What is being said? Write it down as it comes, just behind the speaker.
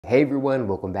Hey everyone,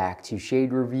 welcome back to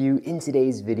Shade Review. In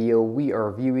today's video, we are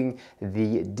reviewing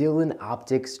the Dillon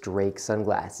Optics Drake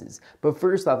sunglasses. But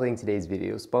first off, in today's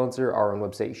video, sponsor our own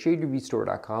website,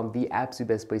 shadereviewstore.com, the absolute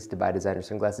best place to buy designer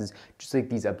sunglasses, just like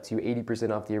these up to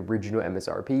 80% off the original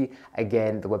MSRP.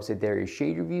 Again, the website there is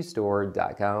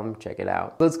shadereviewstore.com. Check it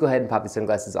out. Let's go ahead and pop these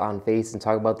sunglasses on face and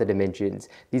talk about the dimensions.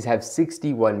 These have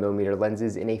 61mm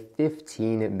lenses in a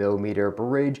 15mm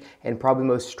bridge, and probably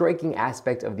most striking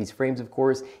aspect of these frames, of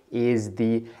course, is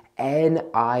the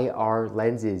NIR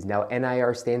lenses. Now,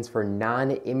 NIR stands for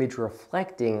non-image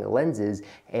reflecting lenses,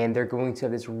 and they're going to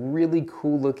have this really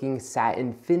cool looking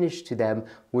satin finish to them,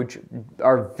 which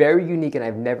are very unique, and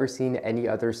I've never seen any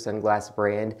other sunglass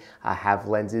brand have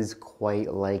lenses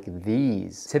quite like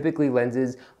these. Typically,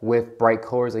 lenses with bright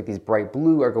colors like these bright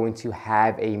blue are going to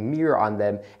have a mirror on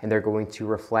them, and they're going to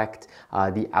reflect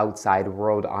the outside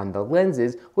world on the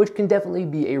lenses, which can definitely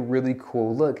be a really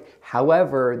cool look.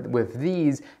 However, with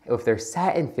these, if they're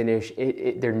satin finish,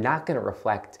 they're not going to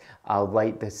reflect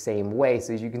light the same way.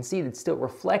 So as you can see, it's still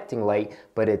reflecting light,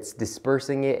 but it's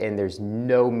dispersing it, and there's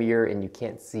no mirror, and you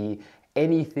can't see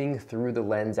anything through the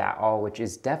lens at all, which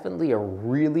is definitely a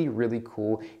really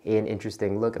cool and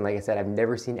interesting look. And like I said, I've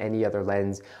never seen any other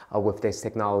lens with this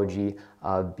technology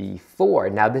before.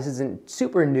 Now, this isn't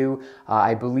super new.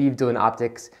 I believe Dillon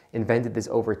Optics invented this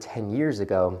over 10 years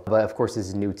ago, but of course this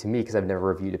is new to me because I've never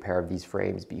reviewed a pair of these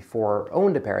frames before,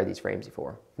 owned a pair of these frames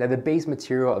before. Now, the base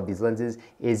material of these lenses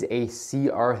is a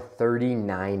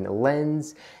CR39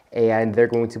 lens, and they're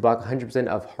going to block 100%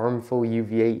 of harmful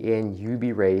UVA and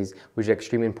UV rays, which is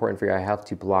extremely important for your eye health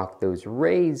to block those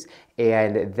rays.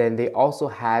 And then they also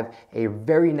have a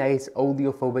very nice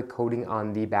oleophobic coating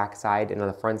on the back side and on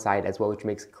the front side as well, which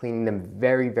makes cleaning them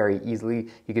very easily.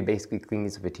 You could basically clean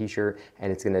these with a t-shirt,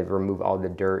 and it's going to remove all the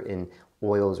dirt and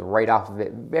oils right off of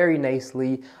it very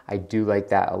nicely. I do like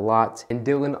that a lot. And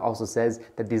Dillon also says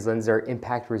that these lenses are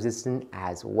impact resistant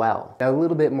as well. Now, a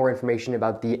little bit more information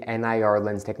about the NIR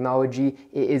lens technology.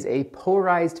 It is a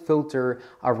polarized filter,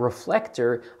 a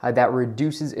reflector that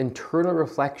reduces internal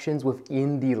reflections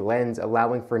within the lens,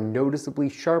 allowing for noticeably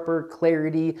sharper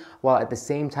clarity while at the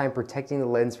same time protecting the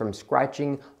lens from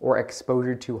scratching or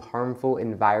exposure to harmful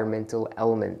environmental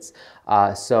elements.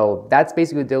 So that's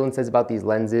basically what Dillon says about these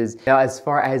lenses. Now, as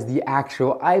far as the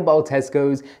actual eyeball test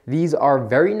goes, these are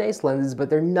very nice lenses, but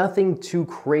they're nothing too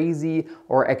crazy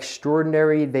or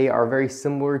extraordinary. They are very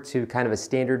similar to kind of a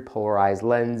standard polarized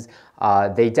lens.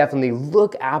 They definitely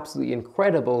look absolutely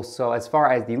incredible. So as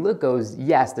far as the look goes,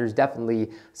 yes, there's definitely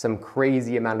some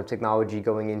crazy amount of technology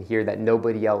going in here that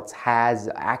nobody else has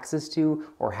access to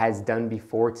or has done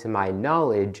before, to my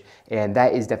knowledge, and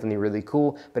that is definitely really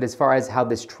cool. But as far as how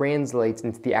this translates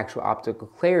into the actual optical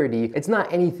clarity, it's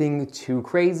not anything too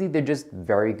crazy. They're just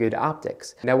very good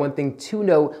optics. Now, one thing to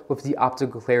note with the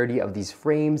optical clarity of these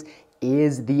frames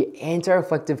is the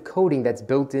anti-reflective coating that's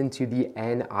built into the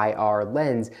NIR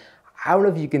lens. I don't know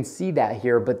if you can see that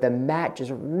here, but the matte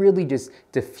just really just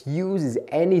diffuses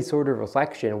any sort of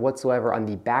reflection whatsoever on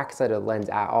the backside of the lens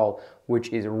at all, which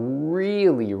is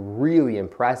really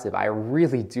impressive. I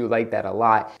really do like that a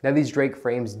lot. Now, these Drake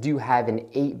frames do have an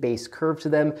 8 base curve to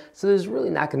them, so there's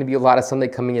really not gonna be a lot of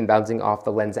sunlight coming in, bouncing off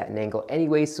the lens at an angle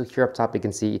anyway. So here up top, you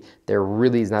can see there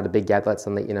really is not a big gap to let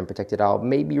sunlight in unprotected at all.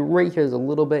 Maybe right here is a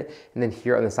little bit, and then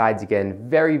here on the sides, again,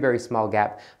 very small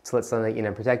gap to let sunlight in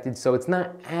unprotected. So it's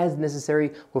not as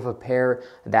necessary with a pair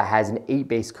that has an 8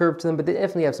 base curve to them, but they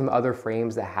definitely have some other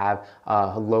frames that have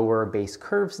lower base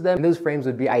curves to them. And those frames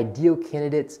would be ideal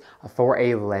candidates for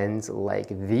a lens like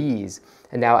these.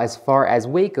 And now, as far as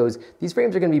weight goes, these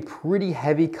frames are going to be pretty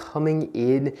heavy, coming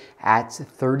in at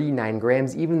 39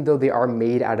 grams. Even though they are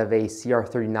made out of a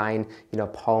CR39,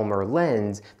 polymer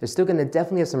lens, they're still going to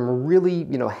definitely have some really,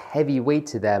 heavy weight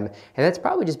to them. And that's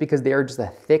probably just because they are just a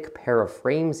thick pair of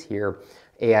frames here.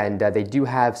 And they do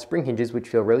have spring hinges, which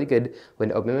feel really good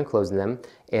when opening and closing them.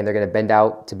 And they're going to bend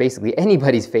out to basically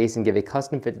anybody's face and give a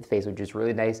custom fit to the face, which is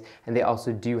really nice. And they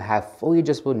also do have fully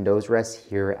adjustable nose rests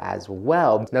here as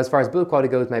well. Now, as far as build quality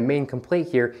goes, my main complaint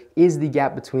here is the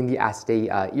gap between the acetate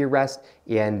ear rest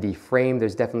and the frame.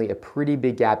 There's definitely a pretty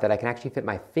big gap that I can actually fit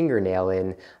my fingernail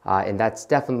in, and that's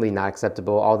definitely not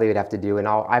acceptable. All they would have to do, and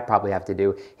all I probably have to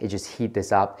do, is just heat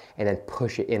this up and then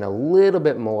push it in a little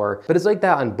bit more. But it's like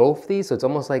that on both these, so it's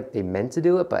almost like they meant to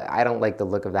do it, but I don't like the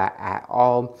look of that at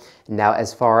all. Now,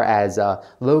 as far as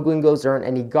logoing goes, there aren't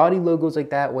any gaudy logos like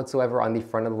that whatsoever on the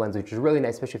front of the lens, which is really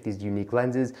nice, especially with these unique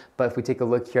lenses. But if we take a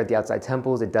look here at the outside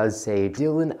temples, it does say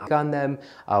Dillon on them,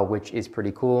 which is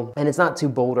pretty cool. And it's not too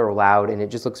bold or loud, and it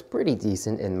just looks pretty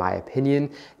decent in my opinion.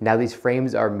 Now these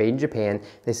frames are made in Japan.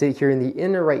 They say here in the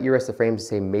inner right ear rest of the frames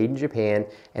say made in Japan,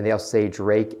 and they also say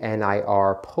Drake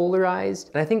NIR polarized.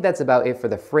 And I think that's about it for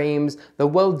the frames. The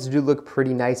welds do look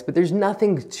pretty nice, but there's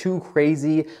nothing too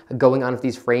crazy going on with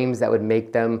these frames that would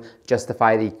make them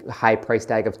justify the high price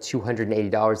tag of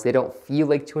 $280. They don't feel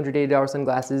like $280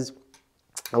 sunglasses.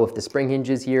 With the spring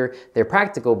hinges here, they're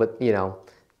practical, but you know,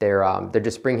 they're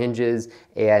just spring hinges,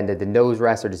 and the nose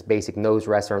rests are just basic nose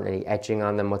rests. There aren't any etching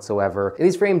on them whatsoever. And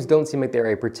these frames don't seem like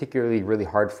they're a particularly really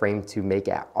hard frame to make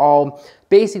at all.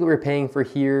 Basically what we're paying for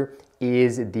here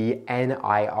is the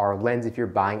NIR lens if you're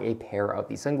buying a pair of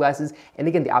these sunglasses. And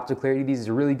again, the optical clarity of these is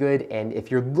really good. And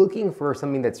if you're looking for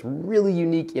something that's really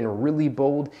unique and really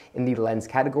bold in the lens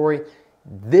category,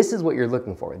 this is what you're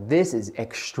looking for. This is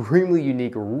extremely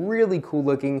unique, really cool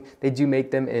looking. They do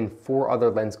make them in 4 other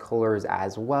lens colors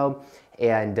as well.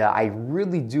 And I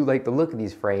really do like the look of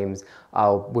these frames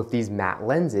with these matte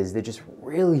lenses. They're just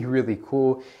really, really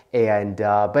cool. And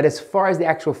but as far as the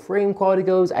actual frame quality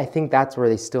goes, I think that's where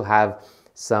they still have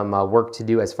some work to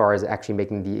do as far as actually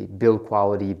making the build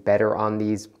quality better on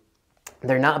these.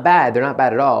 They're not bad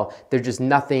at all. There's just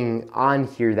nothing on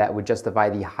here that would justify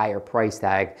the higher price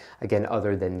tag, again,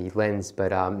 other than the lens.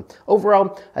 But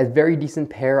overall, a very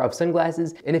decent pair of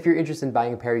sunglasses. And if you're interested in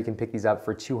buying a pair, you can pick these up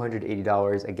for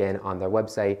 $280, again, on their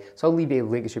website. So I'll leave a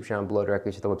link description down below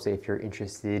directly to the website if you're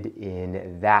interested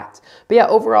in that. But yeah,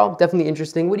 overall, definitely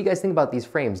interesting. What do you guys think about these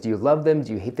frames? Do you love them?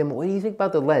 Do you hate them? What do you think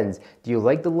about the lens? Do you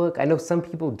like the look? I know some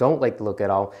people don't like the look at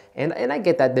all, and I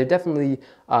get that. They're definitely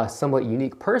somewhat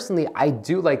unique. Personally, I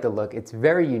do like the look. It's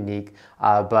very unique,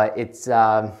 but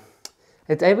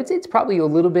I would say it's probably a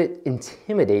little bit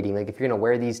intimidating. Like if you're gonna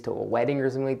wear these to a wedding or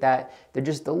something like that, they're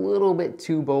just a little bit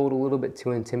too bold, a little bit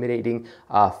too intimidating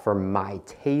for my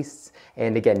tastes.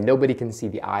 And again, nobody can see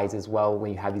the eyes as well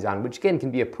when you have these on, which again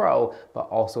can be a pro, but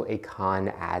also a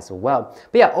con as well.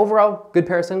 But yeah, overall, good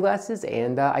pair of sunglasses,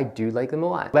 and I do like them a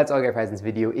lot. That's all I got for in this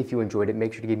video. If you enjoyed it,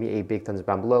 make sure to give me a big thumbs up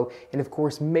down below. And of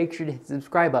course, make sure to hit the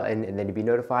subscribe button, and then you'll be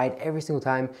notified every single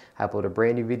time I upload a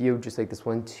brand new video just like this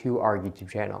one to our YouTube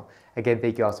channel. Again,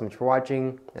 thank you all so much for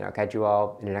watching, and I'll catch you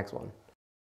all in the next one.